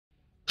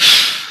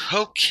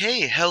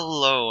Okay,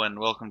 hello and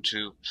welcome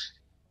to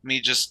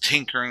me just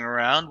tinkering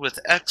around with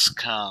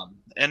XCOM,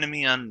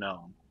 Enemy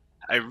Unknown.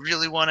 I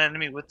really want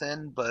Enemy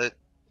Within, but,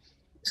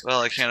 well,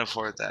 I can't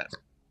afford that.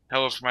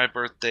 However, my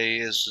birthday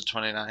is the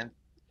 29th,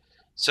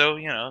 so,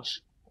 if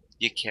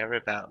you care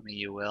about me,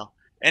 you will.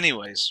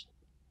 Anyways,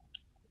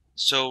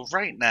 so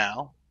right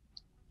now,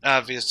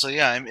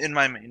 obviously, I'm in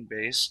my main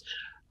base.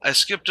 I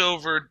skipped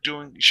over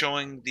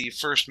showing the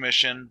first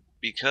mission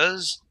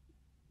because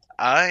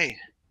I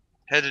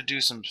had to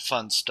do some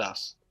fun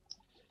stuff.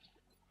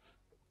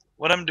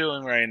 What I'm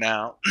doing right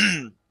now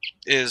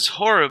is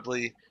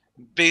horribly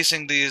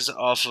basing these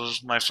off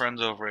of my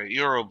friends over at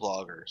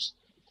Eurobloggers.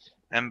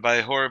 And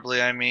by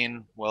horribly, I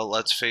mean, well,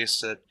 let's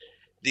face it,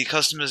 the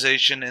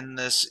customization in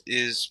this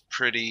is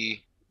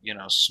pretty,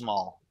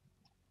 small.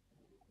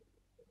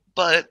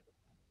 But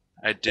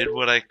I did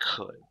what I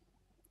could.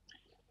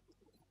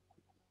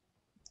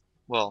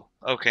 Well,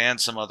 okay,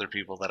 and some other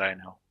people that I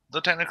know. Though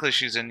technically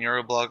she's in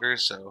Eurobloggers,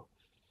 so.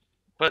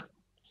 But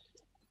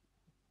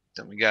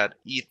then we got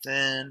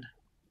Ethan,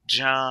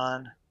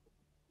 John,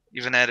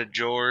 even added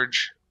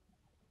George,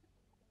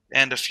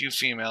 and a few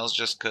females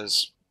just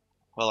because,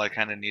 well, I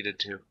kind of needed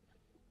to.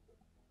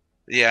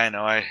 Yeah, I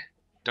know, I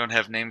don't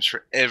have names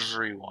for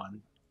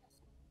everyone.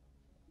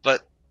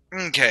 But,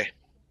 okay.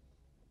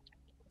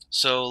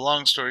 So,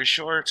 long story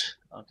short,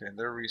 okay,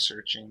 they're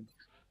researching,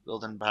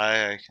 build and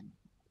buy. I can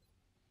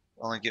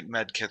only get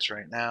med kits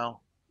right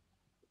now.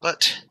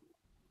 But,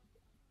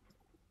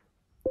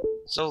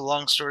 so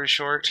long story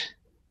short,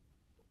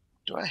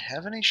 do I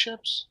have any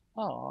ships?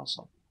 Oh,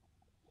 awesome.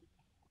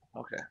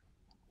 Okay.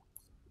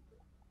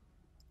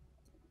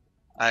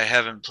 I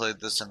haven't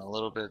played this in a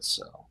little bit,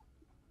 so.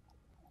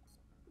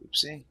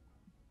 Oopsie.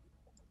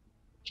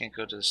 Can't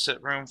go to the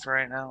sit room for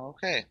right now.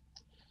 Okay.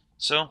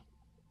 So,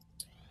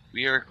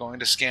 we are going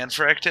to scan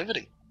for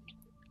activity.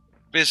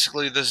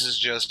 Basically, this is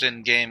just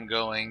in-game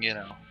going,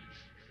 Okay.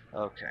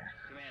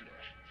 Commander,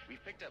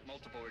 we've picked up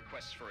multiple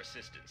requests for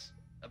assistance.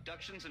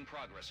 Abductions in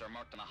progress are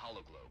marked on a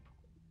hologlobe.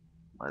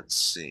 Let's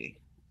see.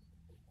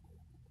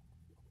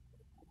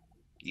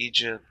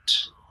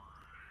 Egypt.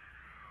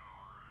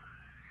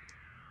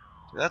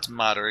 That's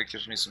moderate,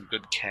 gives me some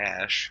good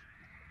cash.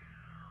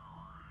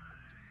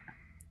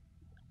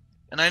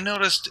 And I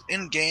noticed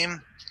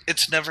in-game,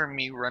 it's never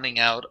me running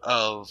out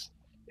of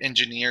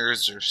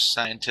engineers or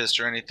scientists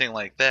or anything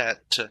like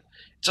that.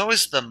 It's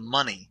always the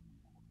money.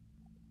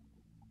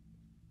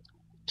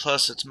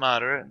 Plus, it's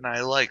moderate, and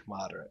I like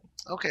moderate.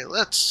 Okay,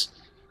 let's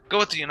go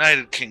with the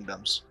United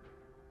Kingdoms.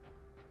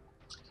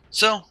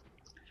 So,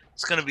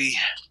 it's going to be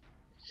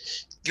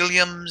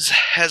Gilliams,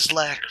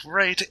 Haslak,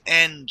 Wright,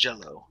 and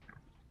Jello.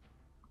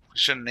 I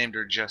should have named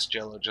her just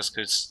Jello, just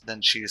because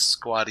then she's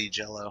Squatty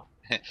Jello.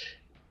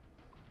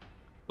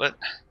 But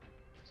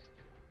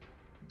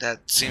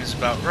that seems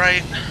about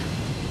right.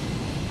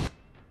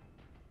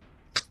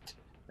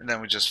 And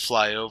then we just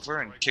fly over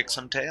and kick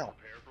some tail.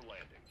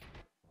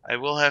 I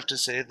will have to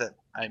say that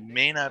I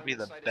may not be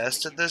the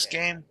best at this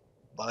game,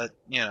 but,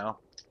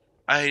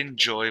 I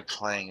enjoy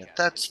playing it.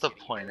 That's the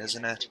point,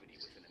 isn't it?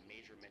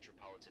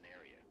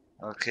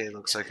 Okay,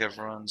 looks like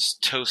everyone's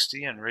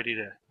toasty and ready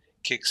to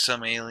kick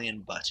some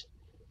alien butt.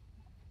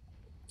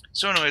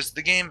 So anyways,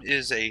 the game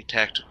is a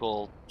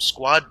tactical,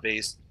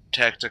 squad-based,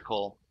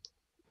 tactical,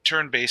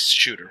 turn-based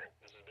shooter.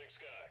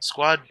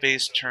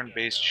 Squad-based,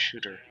 turn-based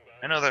shooter.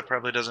 I know that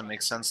probably doesn't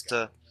make sense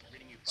to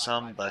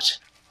some, but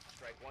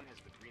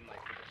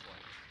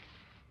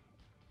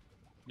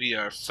we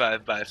are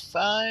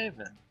 5x5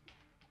 and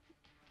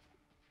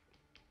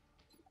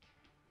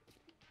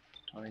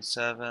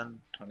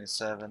 27,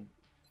 27.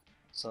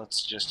 So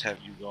let's just have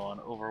you go on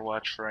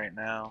Overwatch for right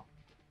now.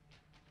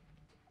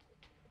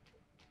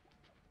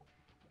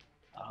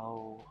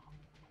 Oh.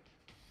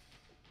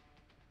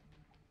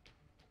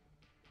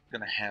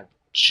 Gonna have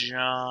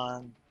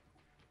John.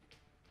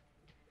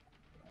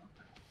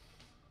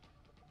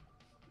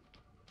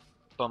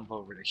 Bump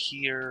over to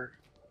here.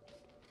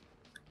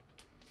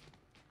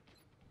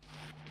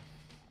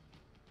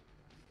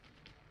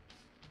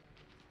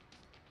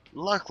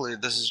 Luckily,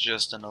 this is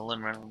just an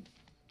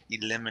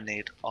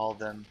eliminate all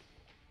them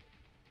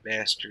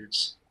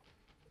bastards.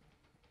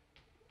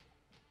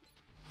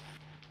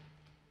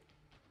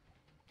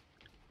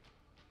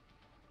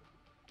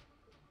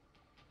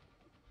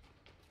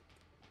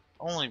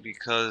 Only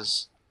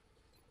because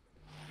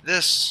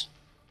these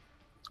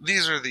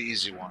are the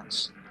easy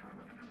ones.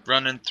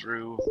 Running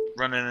through,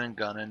 running and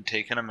gunning,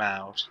 taking them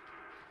out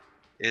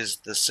is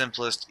the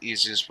simplest,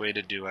 easiest way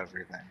to do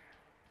everything.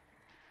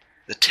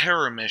 The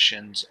terror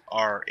missions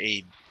are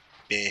a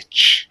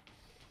bitch.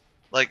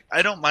 Like,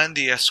 I don't mind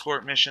the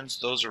escort missions,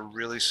 those are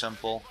really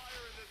simple,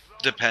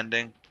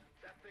 depending.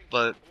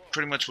 But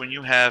pretty much when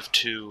you have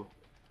to...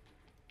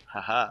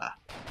 Haha.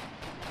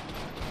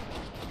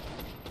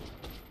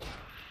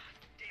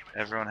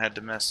 Everyone had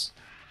to miss.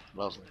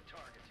 Lovely.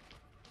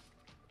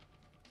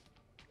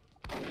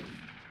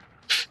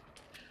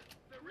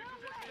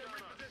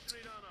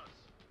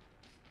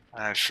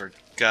 I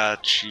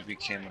forgot she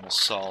became an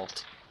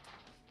assault.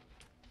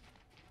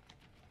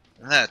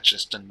 And that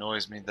just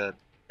annoys me that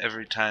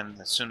every time,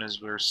 as soon as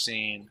we're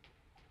seen,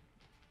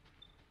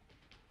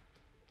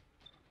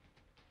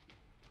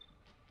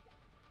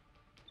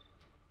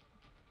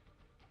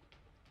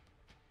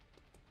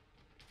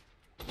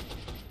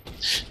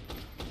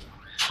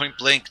 point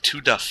blank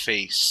to the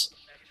face.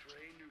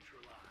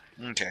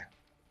 Okay.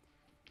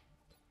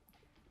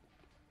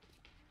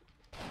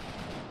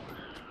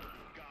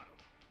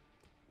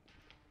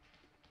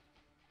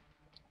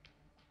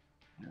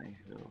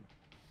 Anywho,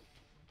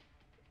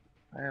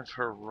 I have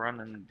her run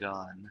and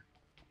gun.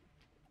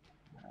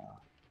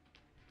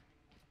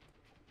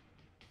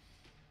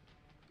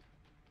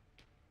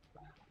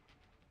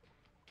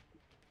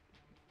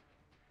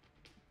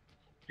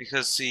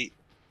 Because, see,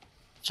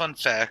 fun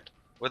fact,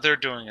 what they're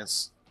doing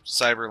is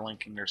cyber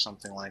linking or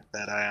something like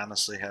that. I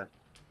honestly have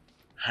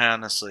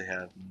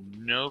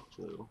no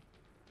clue.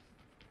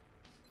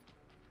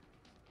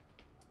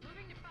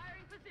 Moving to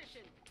firing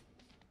position.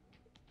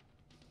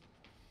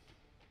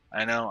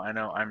 I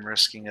know, I'm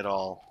risking it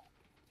all.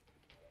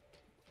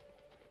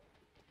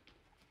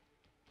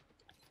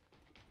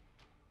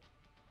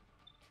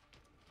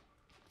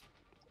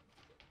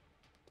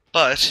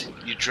 But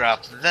you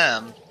drop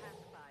them,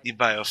 the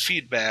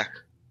biofeedback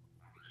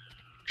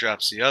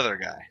drops the other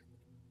guy.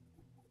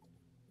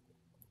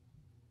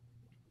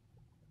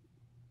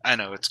 I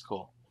know, it's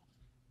cool.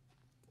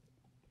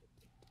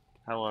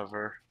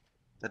 However,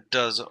 that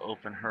does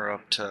open her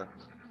up to,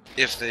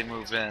 if they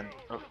move in.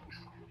 Oh.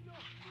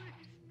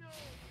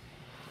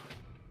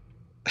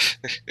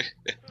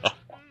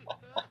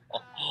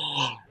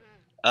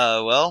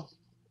 Well,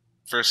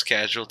 first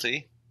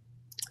casualty,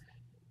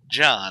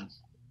 John.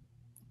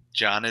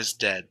 John is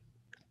dead.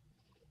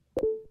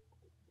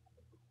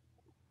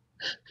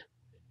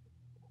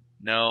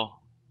 No,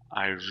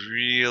 I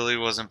really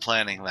wasn't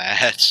planning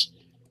that.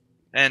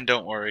 And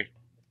don't worry,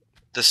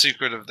 the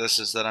secret of this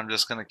is that I'm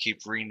just going to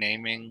keep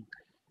renaming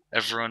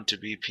everyone to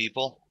be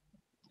people.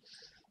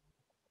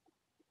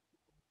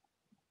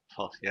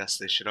 Well, yes,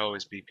 they should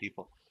always be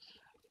people.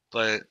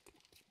 But,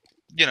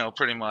 you know,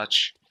 pretty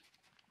much.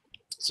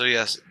 So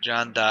yes,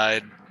 John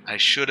died. I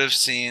should have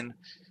seen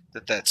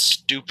that that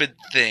stupid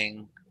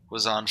thing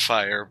was on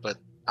fire, but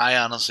I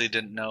honestly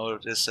didn't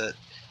notice it.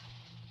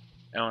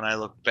 And when I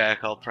look back,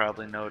 I'll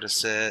probably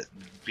notice it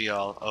and be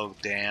all, oh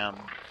damn,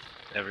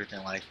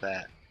 everything like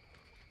that.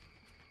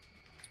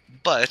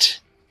 But,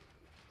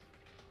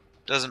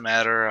 doesn't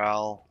matter,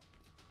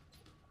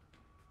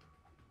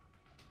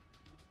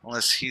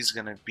 unless he's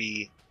gonna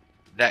be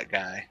that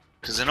guy.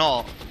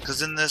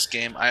 Because in this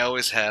game, I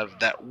always have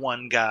that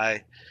one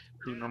guy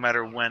who, no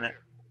matter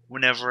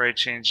whenever I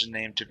change the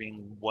name to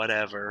being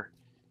whatever,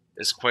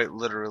 is quite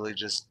literally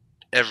just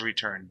every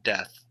turn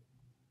death.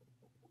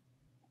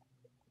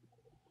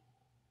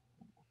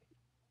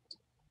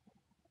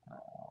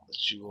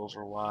 Let you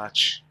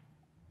Overwatch.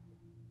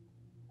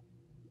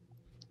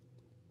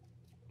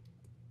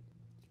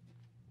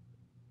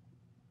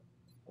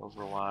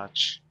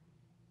 Overwatch.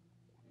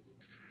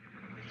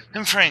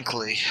 And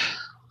frankly,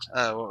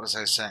 what was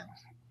I saying?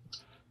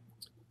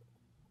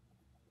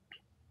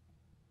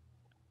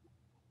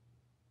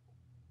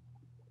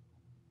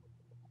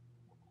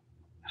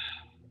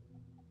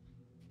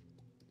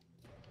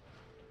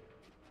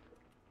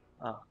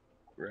 Oh,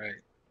 right.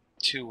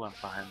 2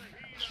 went behind me.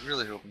 I was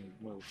really hoping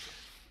you'd move.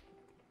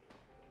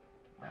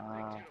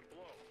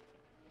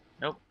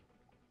 Nope.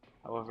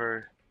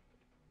 However,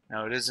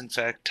 now it is in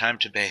fact time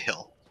to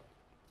bail.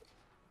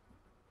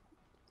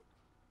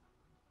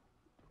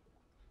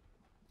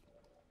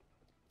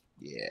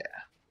 Yeah.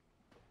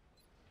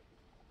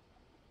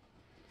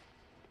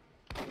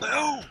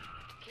 Boom!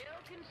 Kill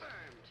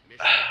confirmed.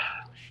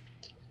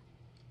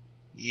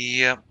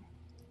 Yep.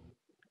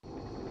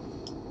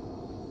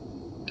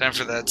 Time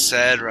for that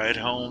sad ride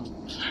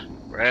home,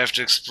 where I have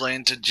to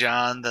explain to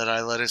John that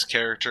I let his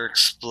character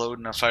explode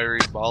in a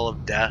fiery ball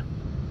of death.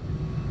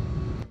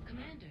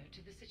 Commander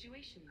to the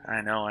situation room.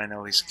 I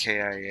know, he's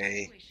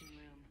KIA.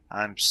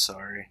 I'm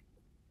sorry.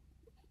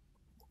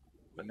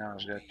 But now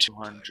I've got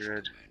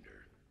 200.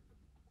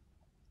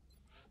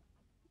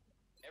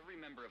 Every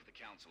member of the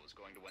council is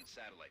going to want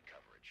satellite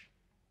coverage,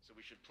 so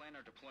we should plan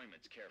our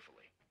deployments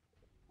carefully.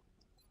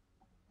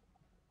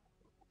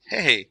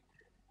 Hey!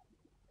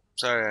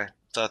 Sorry, I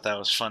thought that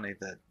was funny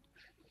that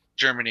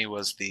Germany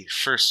was the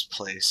first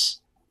place.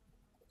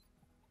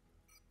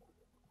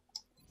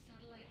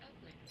 Satellite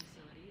uplink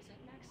facilities at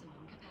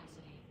maximum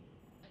capacity.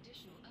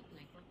 Additional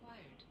uplink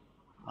required.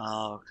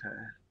 Oh,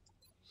 okay.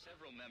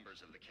 Several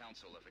members of the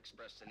council have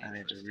expressed an I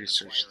need to interest in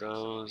research acquiring some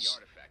of the those.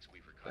 artifacts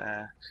we've recovered.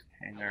 Back,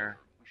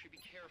 hanger. However, we should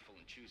be careful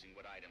in choosing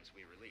what items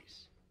we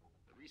release.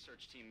 The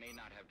research team may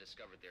not have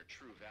discovered their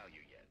true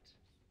value yet.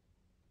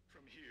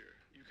 From here,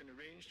 you can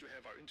arrange to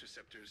have our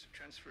interceptors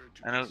transferred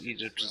to I know bases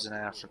Egypt is in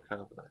throughout the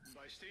world. Africa, but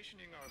By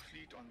stationing our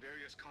fleet on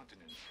various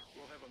continents,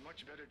 we'll have a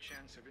much better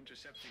chance of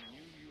intercepting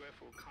new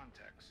UFO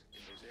contacts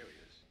in those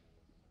areas.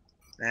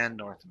 and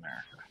North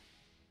America.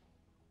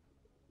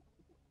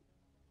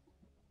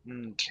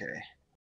 Okay.